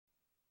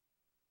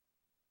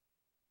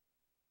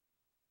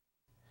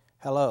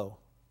Hello,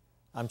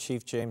 I'm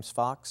Chief James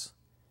Fox,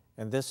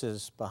 and this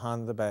is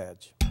Behind the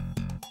Badge.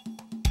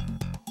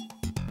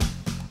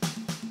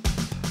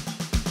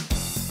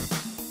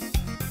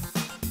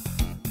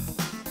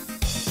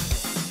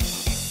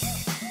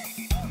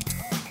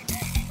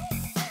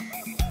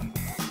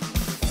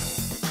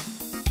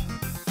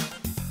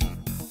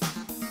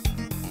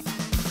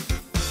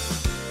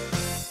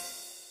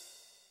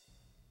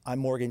 I'm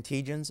Morgan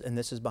Tegens, and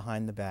this is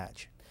Behind the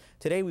Badge.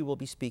 Today we will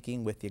be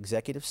speaking with the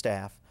executive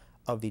staff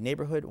of the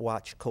Neighborhood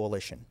Watch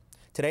Coalition.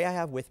 Today I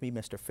have with me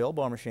Mr. Phil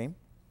Bomersheen,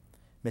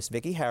 Miss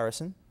Vicki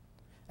Harrison,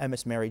 and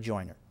Miss Mary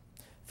Joyner.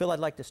 Phil, I'd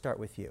like to start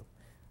with you.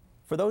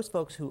 For those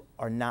folks who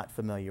are not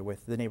familiar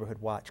with the Neighborhood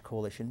Watch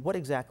Coalition, what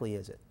exactly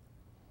is it?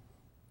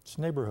 It's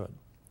neighborhood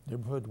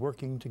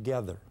working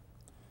together.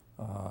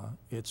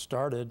 It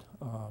started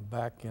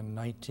back in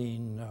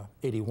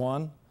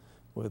 1981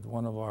 with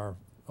one of our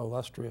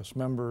illustrious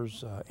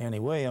members, Annie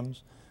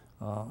Williams,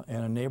 in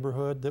a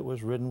neighborhood that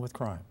was ridden with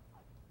crime.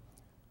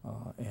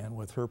 And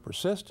with her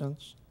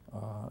persistence,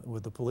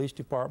 with the police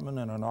department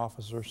and an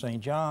officer,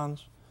 St.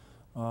 John's,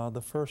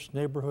 the first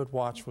neighborhood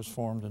watch was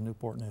formed in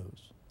Newport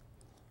News.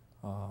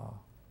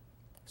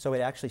 So it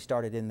actually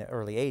started in the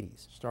early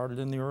 80s? Started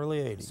in the early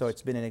 80s. So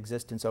it's been in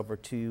existence over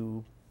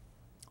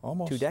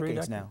almost 2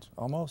 decades now?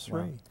 Almost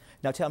three. Wow.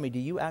 Now tell me, do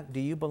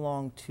you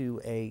belong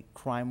to a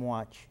crime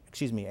watch,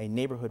 excuse me, a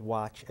neighborhood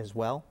watch as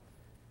well?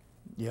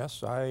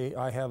 Yes,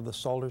 I have the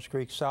Salters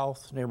Creek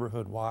South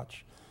Neighborhood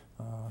Watch,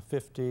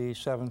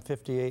 57,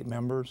 58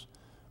 members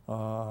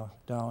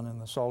down in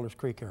the Salters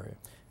Creek area.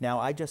 Now,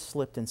 I just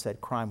slipped and said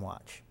Crime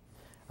Watch,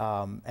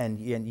 and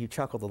you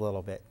chuckled a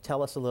little bit.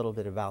 Tell us a little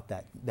bit about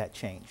that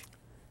change.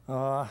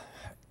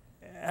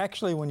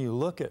 Actually, when you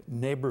look at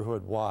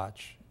Neighborhood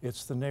Watch,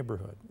 it's the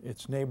neighborhood.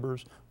 It's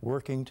neighbors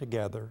working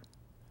together,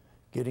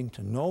 getting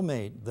to know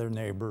their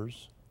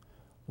neighbors,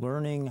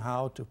 learning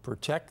how to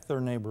protect their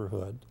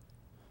neighborhood,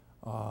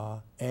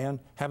 and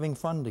having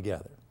fun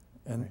together.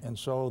 And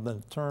so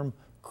the term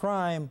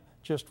crime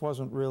just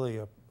wasn't really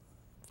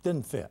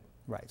didn't fit.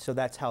 Right, so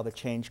that's how the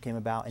change came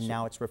about, and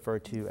now it's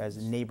referred to as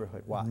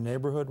Neighborhood Watch.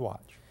 Neighborhood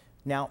Watch.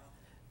 Now,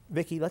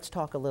 Vicki, let's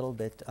talk a little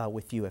bit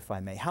with you, if I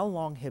may. How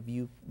long have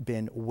you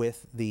been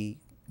with the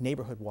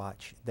Neighborhood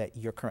Watch that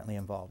you're currently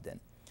involved in?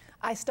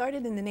 I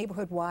started in the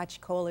Neighborhood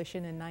Watch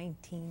Coalition in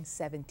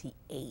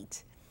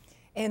 1978.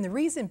 And the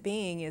reason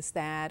being is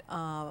that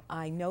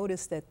I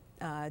noticed that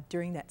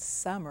during that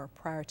summer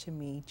prior to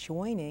me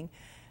joining,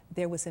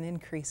 there was an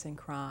increase in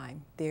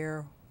crime.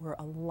 There were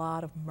a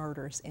lot of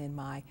murders in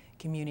my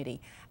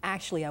community.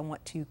 Actually, I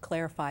want to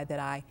clarify that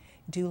I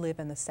do live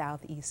in the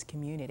southeast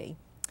community.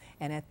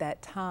 And at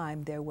that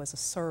time, there was a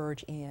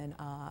surge in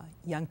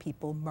young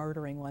people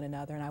murdering one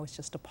another, and I was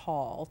just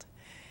appalled.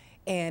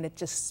 And it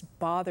just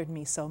bothered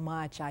me so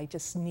much. I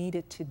just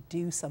needed to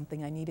do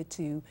something. I needed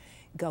to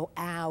go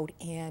out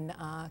and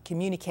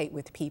communicate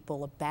with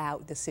people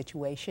about the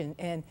situation.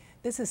 And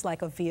this is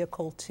like a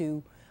vehicle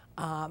to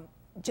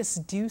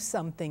just do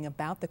something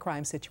about the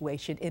crime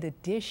situation in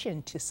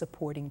addition to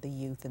supporting the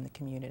youth in the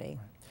community.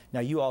 Right.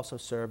 Now, you also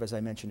serve, as I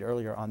mentioned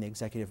earlier, on the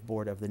executive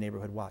board of the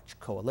Neighborhood Watch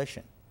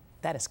Coalition.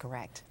 That is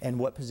correct. And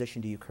what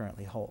position do you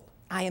currently hold?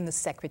 I am the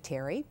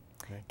secretary.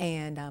 Okay.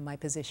 And my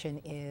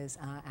position is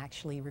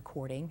actually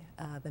recording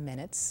the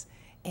minutes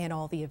and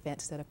all the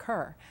events that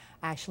occur.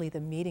 Actually, the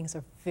meetings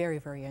are very,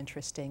 very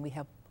interesting. We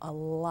have a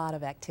lot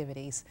of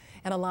activities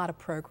and a lot of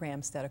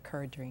programs that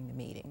occur during the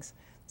meetings.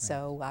 Right.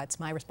 So it's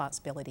my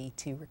responsibility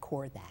to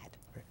record that.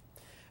 Great.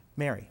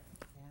 Mary,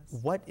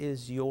 yes. What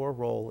is your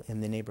role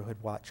in the Neighborhood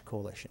Watch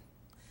Coalition?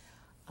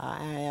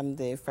 I am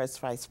the first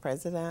vice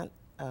president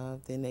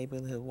of the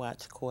Neighborhood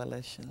Watch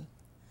Coalition.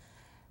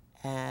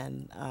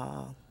 And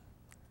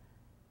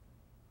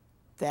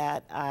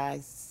that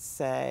I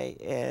say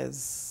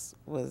is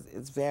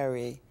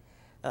very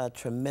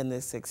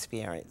tremendous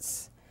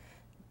experience,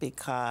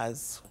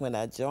 because when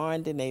I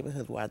joined the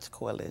Neighborhood Watch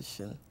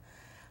Coalition,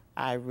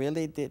 I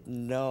really didn't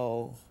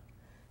know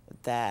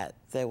that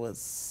there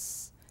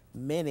was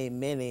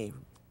many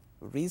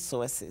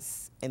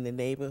resources in the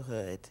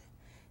neighborhood,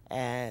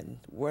 and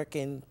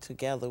working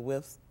together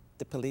with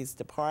the police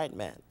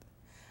department,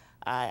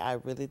 I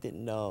really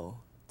didn't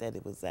know that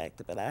it was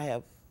active, but I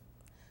have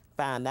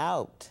found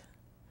out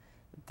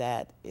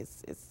that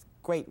it's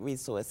great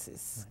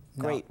resources,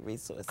 right. Great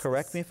resources.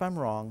 Correct me if I'm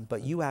wrong,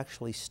 but you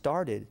actually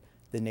started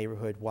the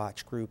Neighborhood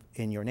Watch group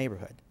in your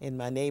neighborhood. In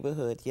my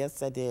neighborhood,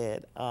 yes, I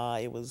did.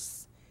 It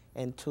was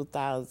in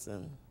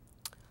 2000.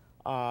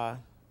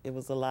 It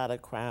was a lot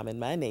of crime in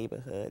my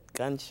neighborhood,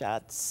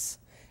 gunshots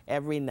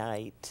every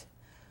night.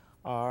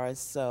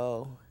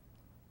 So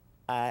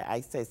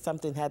I said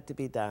something had to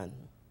be done.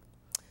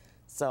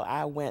 So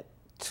I went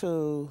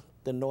to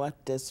the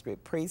North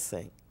District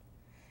Precinct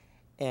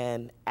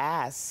and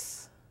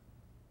asked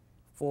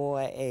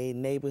for a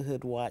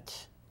Neighborhood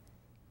Watch,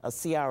 a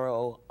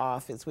CRO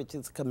office, which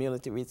is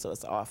Community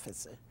Resource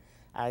Officer.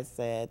 I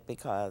said,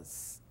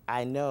 because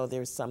I know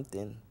there's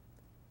something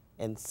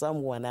and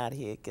someone out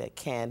here that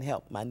can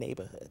help my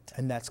neighborhood.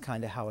 And that's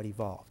kind of how it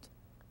evolved.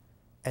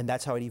 And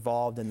that's how it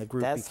evolved, and the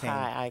group That's became.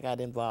 how I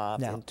got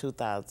involved Now- in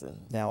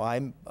 2000. Now,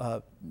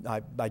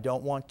 I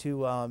don't want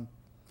to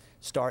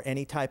start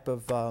any type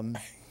of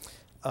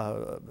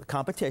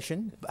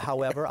competition.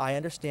 However, I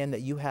understand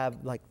that you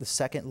have like the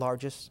second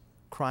largest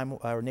crime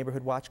or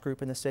neighborhood watch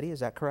group in the city.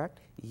 Is that correct?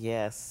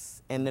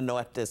 Yes, in the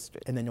North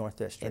District. In the North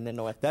District. In the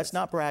North That's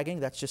not bragging.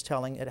 That's just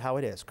telling it how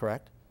it is.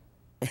 Correct?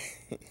 Yes.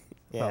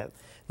 Well,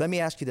 let me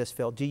ask you this,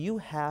 Phil. Do you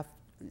have?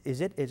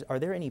 Are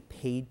there any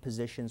paid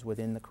positions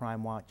within the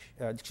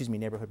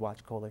Neighborhood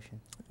Watch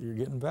Coalition? You're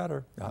getting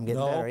better. I'm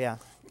getting better, yeah.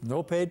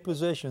 No paid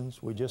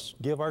positions. We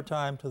just give our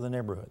time to the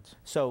neighborhoods.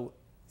 So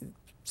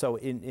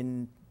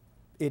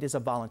it is a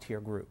volunteer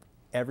group.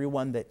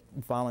 Everyone that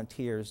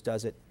volunteers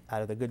does it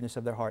out of the goodness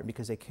of their heart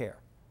because they care.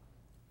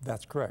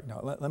 That's correct.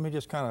 Now, let me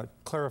just kind of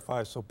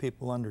clarify so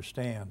people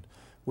understand.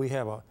 We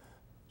have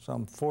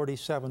some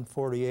 47,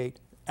 48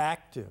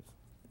 active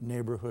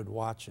neighborhood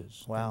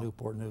watches Wow. in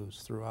Newport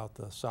News throughout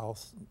the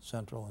South,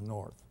 Central, and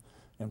North,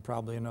 and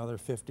probably another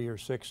 50 or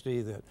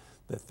 60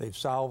 that they've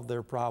solved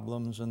their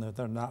problems and that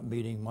they're not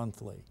meeting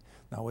monthly.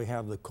 Now we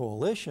have the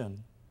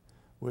coalition,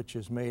 which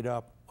is made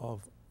up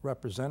of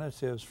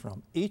representatives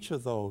from each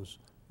of those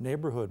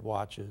neighborhood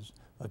watches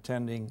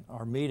attending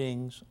our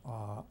meetings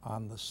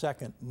on the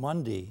second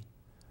Monday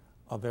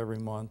of every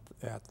month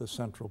at the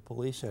Central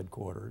Police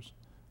Headquarters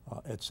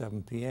at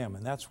 7 p.m.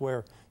 And that's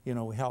where, you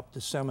know, we help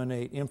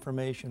disseminate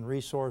information,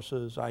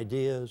 resources,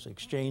 ideas,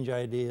 exchange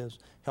ideas,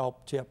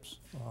 help tips.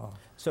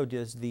 So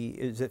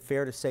is it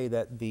fair to say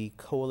that the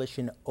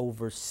coalition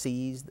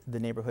oversees the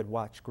neighborhood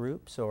watch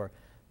groups, or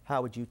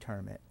how would you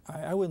term it?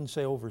 I wouldn't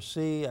say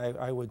oversee,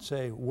 I would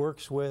say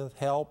works with,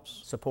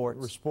 helps,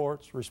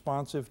 Supports,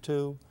 responsive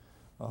to,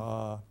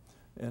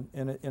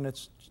 and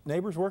it's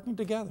neighbors working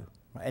together.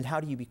 And how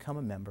do you become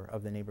a member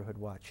of the Neighborhood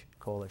Watch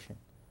Coalition?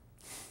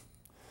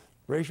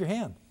 Raise your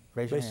hand.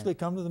 Raise your Basically, hand.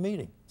 come to the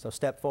meeting. So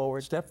step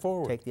forward. Step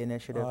forward. Take the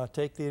initiative.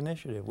 Take the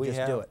initiative. We Just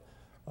have do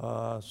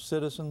it.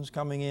 Citizens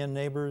coming in,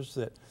 neighbors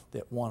that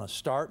want to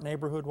start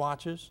neighborhood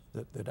watches,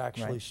 that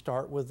actually Right.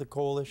 start with the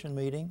coalition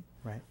meeting.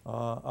 Right.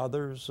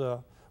 Others,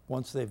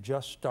 once they've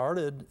just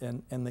started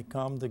and they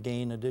come to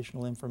gain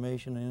additional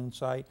information and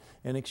insight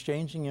and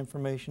exchanging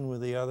information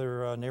with the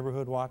other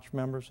neighborhood watch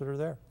members that are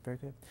there. Very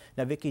good.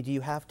 Now, Vicki, do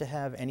you have to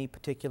have any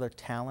particular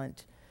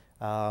talent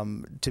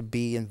to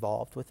be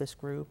involved with this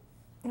group?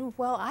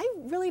 Well, I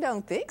really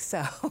don't think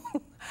so.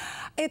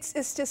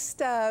 It's just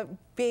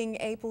being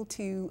able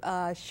to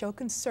show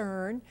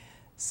concern,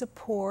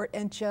 support,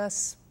 and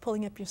just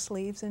pulling up your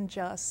sleeves and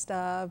just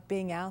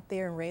being out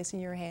there and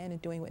raising your hand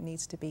and doing what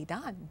needs to be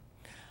done.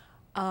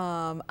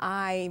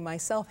 I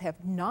myself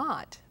have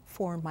not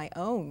formed my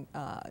own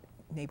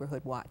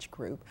neighborhood watch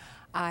group.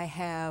 I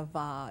have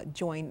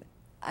joined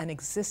an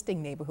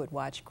existing neighborhood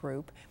watch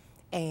group,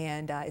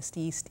 and it's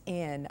the East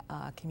End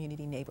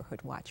Community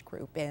Neighborhood Watch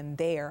Group, and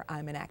there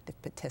I'm an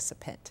active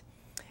participant.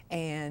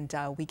 And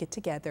we get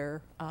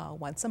together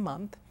once a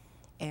month,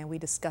 and we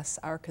discuss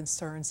our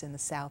concerns in the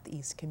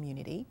Southeast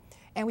community.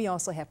 And we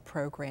also have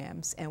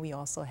programs, and we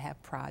also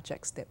have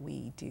projects that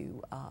we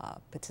do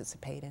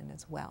participate in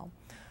as well.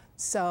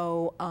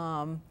 So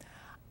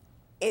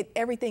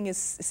everything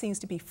seems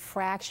to be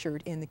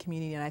fractured in the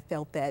community, and I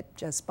felt that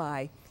just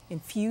by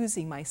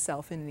infusing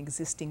myself in an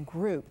existing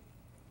group,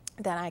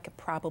 that I could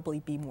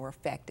probably be more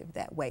effective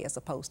that way as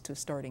opposed to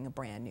starting a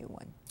brand new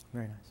one.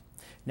 Very nice.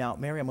 Now,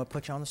 Mary, I'm going to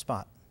put you on the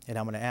spot, and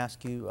I'm going to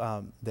ask you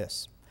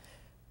this.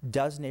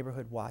 Does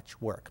Neighborhood Watch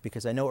work?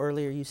 Because I know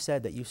earlier you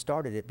said that you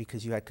started it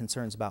because you had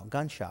concerns about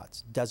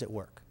gunshots. Does it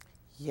work?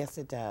 Yes,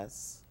 it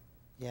does.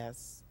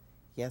 Yes,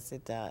 yes,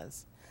 it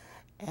does.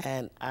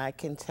 And I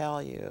can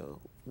tell you,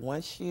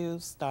 once you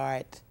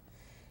start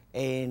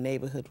a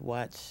neighborhood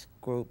watch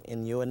group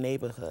in your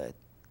neighborhood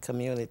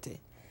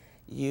community,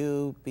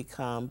 you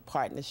become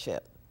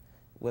partnership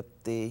with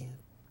the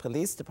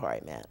police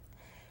department.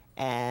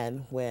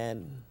 And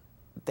when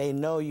they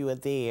know you are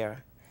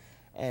there,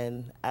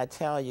 and I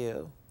tell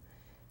you,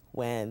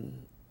 when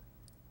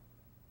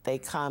they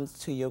come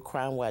to your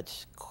Crime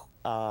Watch,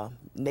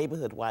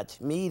 Neighborhood Watch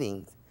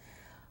meetings,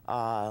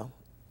 the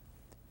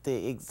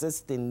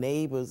existing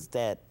neighbors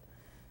that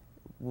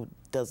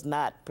does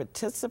not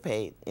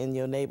participate in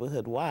your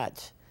neighborhood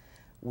watch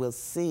will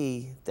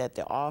see that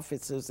the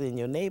officers in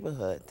your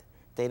neighborhood,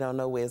 they don't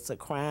know where it's a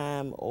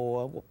crime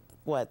or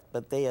what,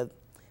 but then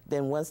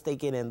once they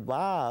get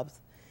involved,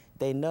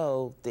 they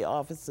know the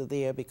officer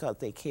there because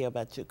they care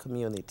about your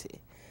community.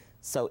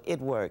 So it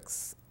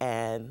works.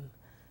 And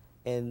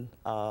in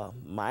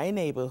my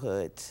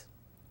neighborhood,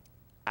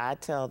 I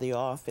tell the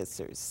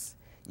officers,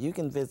 you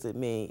can visit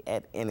me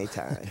at any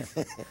time.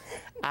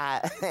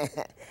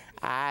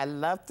 I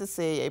love to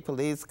see a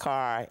police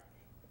car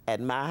at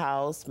my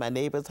house, my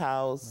neighbor's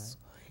house,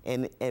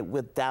 right. and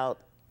without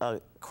a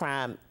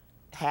crime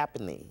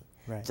happening.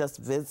 Right. Just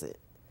visit.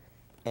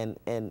 And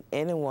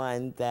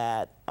anyone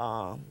that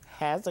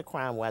has a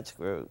Crime Watch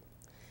group,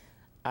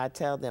 I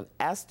tell them,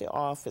 ask the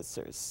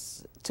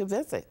officers to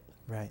visit.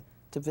 Right.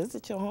 To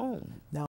visit your home. Now,